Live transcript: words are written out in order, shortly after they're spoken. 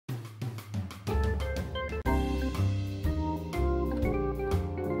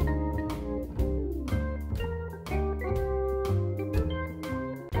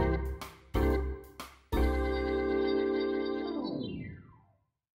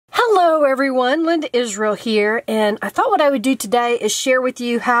Hello everyone, Linda Israel here, and I thought what I would do today is share with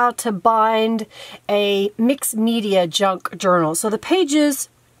you how to bind a mixed media junk journal. So the pages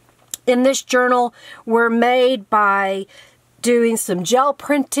in this journal were made by doing some gel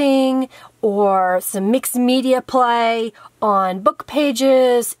printing or some mixed media play on book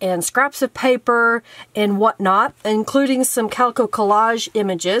pages and scraps of paper and whatnot, including some calico collage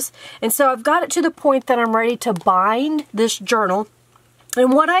images. And so I've got it to the point that I'm ready to bind this journal.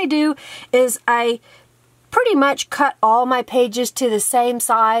 And what I do is I pretty much cut all my pages to the same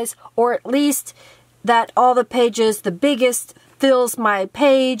size, or at least that all the pages, the biggest fills my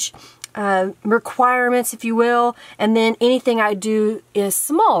page requirements, if you will, and then anything I do is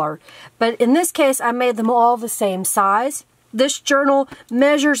smaller. But in this case, I made them all the same size. This journal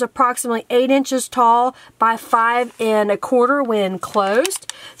measures approximately 8 inches tall by 5 1/4 when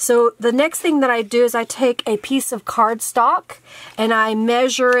closed. So the next thing that I do is I take a piece of cardstock and I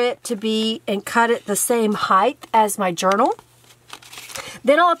measure it to be and cut it the same height as my journal.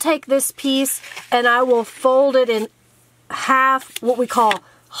 Then I'll take this piece and I will fold it in half, what we call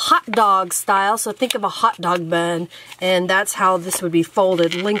hot dog style. So think of a hot dog bun, and that's how this would be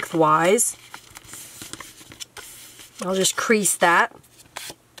folded lengthwise. I'll just crease that.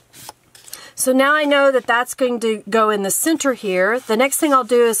 So now I know that that's going to go in the center here. The next thing I'll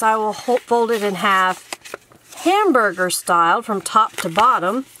do is I will fold it in half hamburger style from top to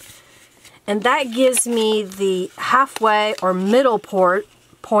bottom. And that gives me the halfway or middle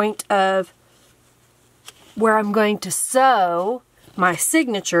point of where I'm going to sew my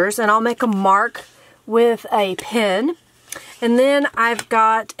signatures. And I'll make a mark with a pen. And then I've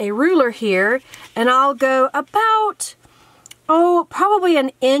got a ruler here, and I'll go about, probably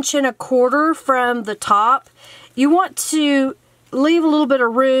 1 1/4 inches from the top. You want to leave a little bit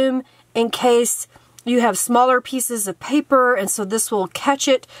of room in case you have smaller pieces of paper, and so this will catch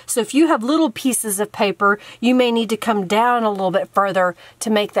it. So if you have little pieces of paper, you may need to come down a little bit further to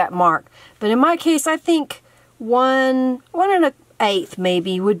make that mark. But in my case, I think 1 1/8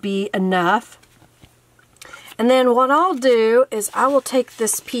 maybe would be enough. And then what I'll do is I will take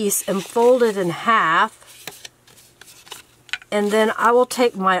this piece and fold it in half. And then I will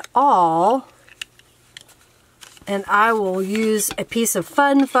take my awl and I will use a piece of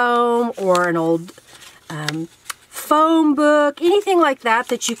fun foam or an old foam book, anything like that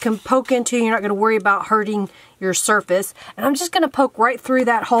that you can poke into. You're not going to worry about hurting your surface. And I'm just going to poke right through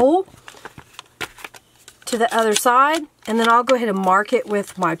that hole to the other side. And then I'll go ahead and mark it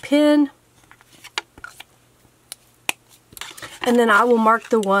with my pen. And then I will mark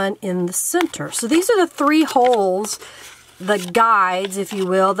the one in the center. So these are the 3 holes, the guides, if you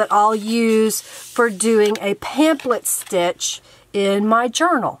will, that I'll use for doing a pamphlet stitch in my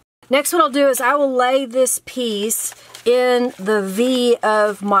journal. Next, what I'll do is I will lay this piece in the V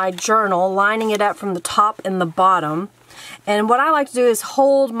of my journal, lining it up from the top and the bottom. And what I like to do is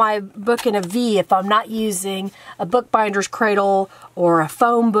hold my book in a V if I'm not using a bookbinder's cradle or a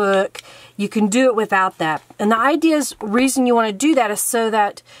foam book. You can do it without that. And the reason you want to do that is so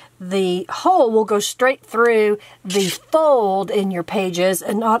that the hole will go straight through the fold in your pages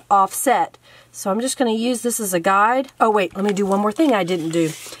and not offset. So I'm just going to use this as a guide. Oh wait, let me do one more thing I didn't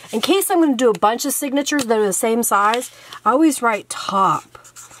do. In case I'm going to do a bunch of signatures that are the same size, I always write top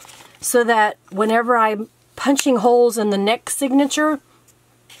so that whenever I'm punching holes in the next signature,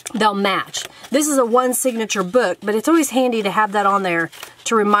 they'll match. This is a 1 signature book, but it's always handy to have that on there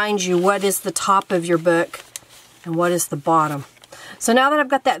to remind you what is the top of your book and what is the bottom. So now that I've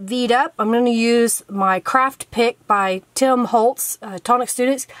got that V'd up, I'm going to use my craft pick by Tim Holtz, Tonic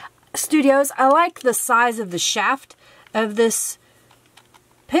Studios. I like the size of the shaft of this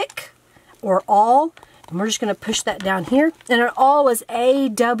pick, or awl. And we're just going to push that down here. And an awl is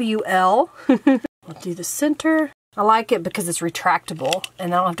AWL. I'll do the center. I like it because it's retractable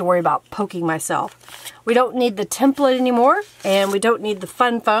and I don't have to worry about poking myself. We don't need the template anymore, and we don't need the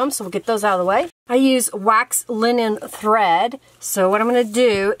fun foam, so we'll get those out of the way. I use wax linen thread. So what I'm going to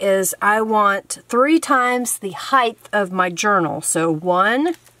do is I want 3 times the height of my journal. So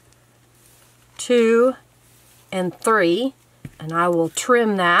 1, 2, and 3. And I will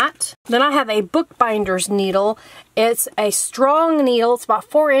trim that. Then I have a bookbinder's needle. It's a strong needle. It's about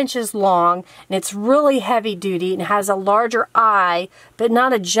 4 inches long, and it's really heavy duty and has a larger eye, but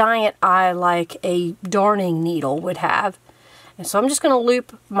not a giant eye like a darning needle would have. And so I'm just going to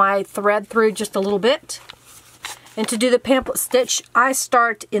loop my thread through just a little bit. And to do the pamphlet stitch, I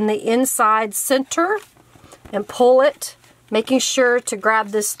start in the inside center and pull it, making sure to grab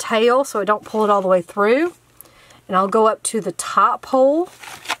this tail so I don't pull it all the way through. And I'll go up to the top hole,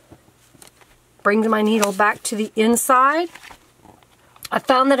 bring my needle back to the inside, I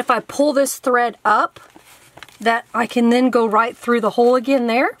found that if I pull this thread up, that I can then go right through the hole again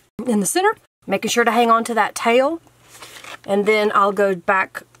there in the center, making sure to hang on to that tail. And then I'll go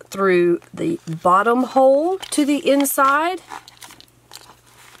back through the bottom hole to the inside.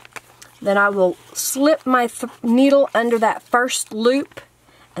 Then I will slip my needle under that first loop,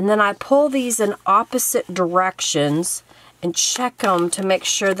 and then I pull these in opposite directions and check them to make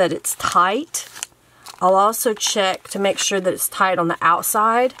sure that it's tight. I'll also check to make sure that it's tight on the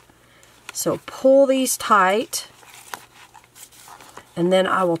outside. So pull these tight, and then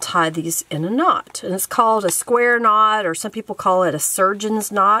I will tie these in a knot. And it's called a square knot, or some people call it a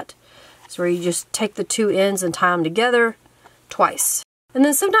surgeon's knot. It's where you just take the two ends and tie them together twice. And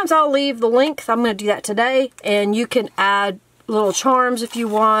then sometimes I'll leave the length. I'm going to do that today. And you can add little charms if you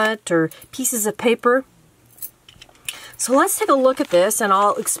want, or pieces of paper. So let's take a look at this, and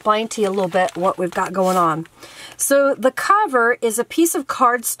I'll explain to you a little bit what we've got going on. So the cover is a piece of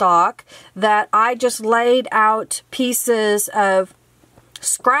cardstock that I just laid out pieces of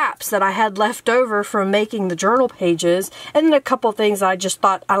scraps that I had left over from making the journal pages, and then a couple things I just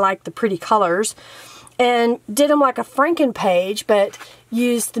thought I liked the pretty colors, and did them like a Franken page, but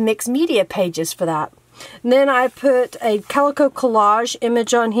used the mixed media pages for that. And then I put a calico collage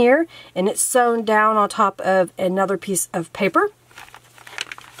image on here, and it's sewn down on top of another piece of paper.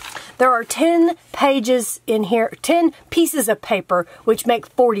 There are 10 pages in here, 10 pieces of paper, which make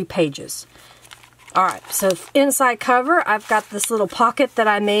 40 pages. Alright, so inside cover, I've got this little pocket that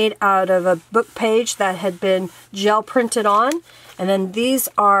I made out of a book page that had been gel printed on. And then these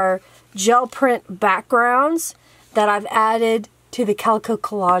are gel print backgrounds that I've added to the calico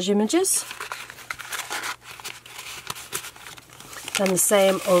collage images. Done the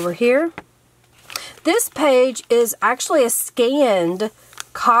same over here. This page is actually a scanned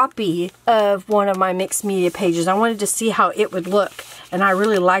copy of one of my mixed media pages. I wanted to see how it would look, and I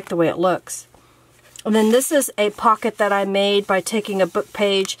really like the way it looks. And then this is a pocket that I made by taking a book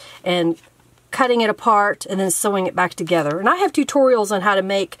page and cutting it apart and then sewing it back together. And I have tutorials on how to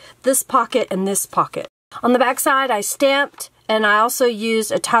make this pocket and this pocket. On the back side, I stamped, and I also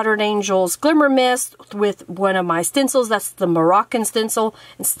used a Tattered Angels Glimmer Mist with one of my stencils. That's the Moroccan stencil,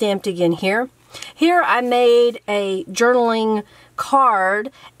 and stamped again here. Here I made a journaling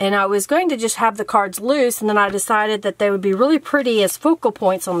card, and I was going to just have the cards loose, and then I decided that they would be really pretty as focal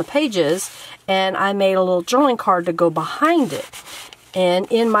points on the pages, and I made a little journaling card to go behind it. And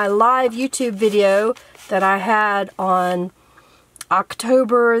in my live YouTube video that I had on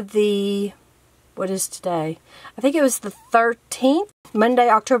October the... what is today? I think it was the 13th, Monday,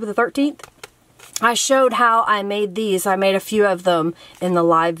 October the 13th. I showed how I made these. I made a few of them in the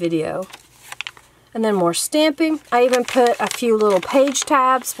live video. And then more stamping. I even put a few little page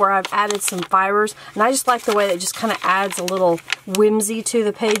tabs where I've added some fibers. And I just like the way that it just kind of adds a little whimsy to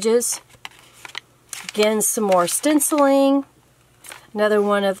the pages. Again, some more stenciling. Another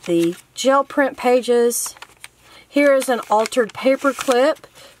one of the gel print pages. Here is an altered paper clip.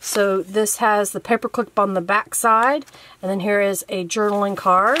 So this has the paper clip on the back side. And then here is a journaling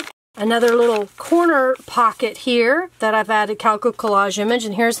card. Another little corner pocket here that I've added calico collage image.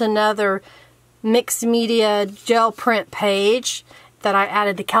 And here's another mixed media gel print page that I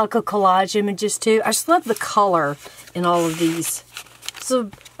added the calico collage images to. I just love the color in all of these. It's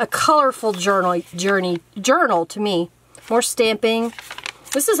a colorful journal to me. More stamping.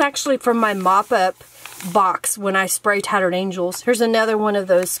 This is actually from my mop-up box when I spray Tattered Angels. Here's another one of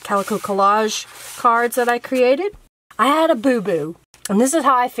those calico collage cards that I created. I had a boo-boo, and this is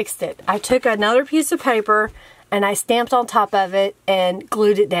how I fixed it. I took another piece of paper and I stamped on top of it and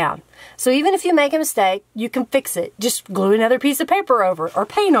glued it down. So even if you make a mistake, you can fix it. Just glue another piece of paper over it or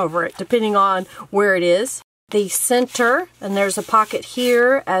paint over it, depending on where it is. The center, and there's a pocket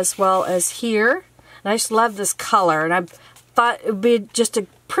here as well as here. And I just love this color, and I thought it would be just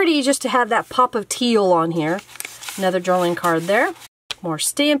pretty just to have that pop of teal on here. Another journaling card there. More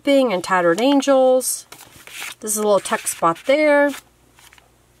stamping and Tattered Angels. This is a little tuck spot there.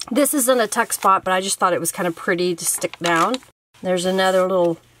 This isn't a tuck spot, but I just thought it was kind of pretty to stick down. There's another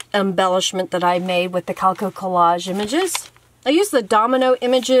little embellishment that I made with the calico collage images. I used the domino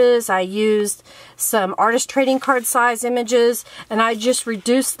images, I used some artist trading card size images, and I just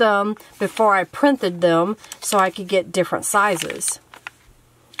reduced them before I printed them so I could get different sizes.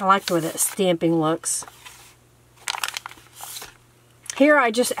 I like the way that stamping looks. Here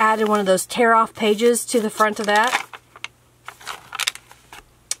I just added one of those tear-off pages to the front of that.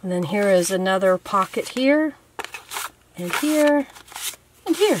 And then here is another pocket here, and here,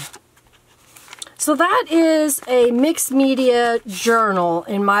 and here. So that is a mixed media journal.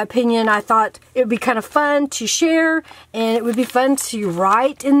 In my opinion, I thought it would be kind of fun to share, and it would be fun to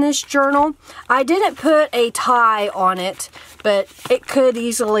write in this journal. I didn't put a tie on it, but it could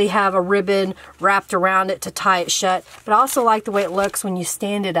easily have a ribbon wrapped around it to tie it shut. But I also like the way it looks when you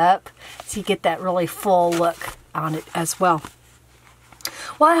stand it up, so you get that really full look on it as well.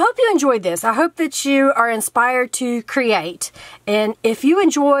 Well, I hope you enjoyed this. I hope that you are inspired to create. And if you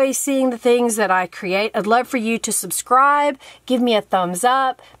enjoy seeing the things that I create, I'd love for you to subscribe, give me a thumbs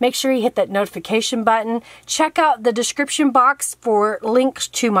up, make sure you hit that notification button. Check out the description box for links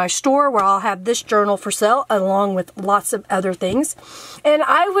to my store where I'll have this journal for sale along with lots of other things. And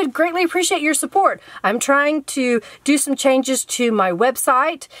I would greatly appreciate your support. I'm trying to do some changes to my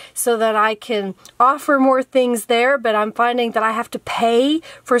website so that I can offer more things there, but I'm finding that I have to pay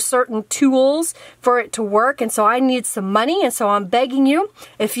for certain tools for it to work, and so I need some money, and so I'm begging you,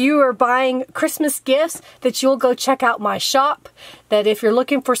 if you are buying Christmas gifts, that you'll go check out my shop, that if you're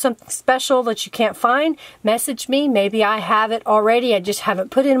looking for something special that you can't find, message me. Maybe I have it already, I just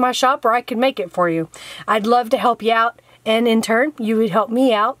haven't put it in my shop, or I can make it for you. I'd love to help you out, and in turn, you would help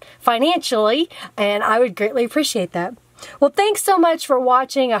me out financially, and I would greatly appreciate that. Well, thanks so much for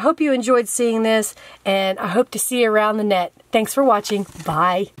watching. I hope you enjoyed seeing this, and I hope to see you around the net. Thanks for watching.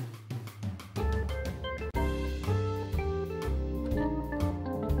 Bye.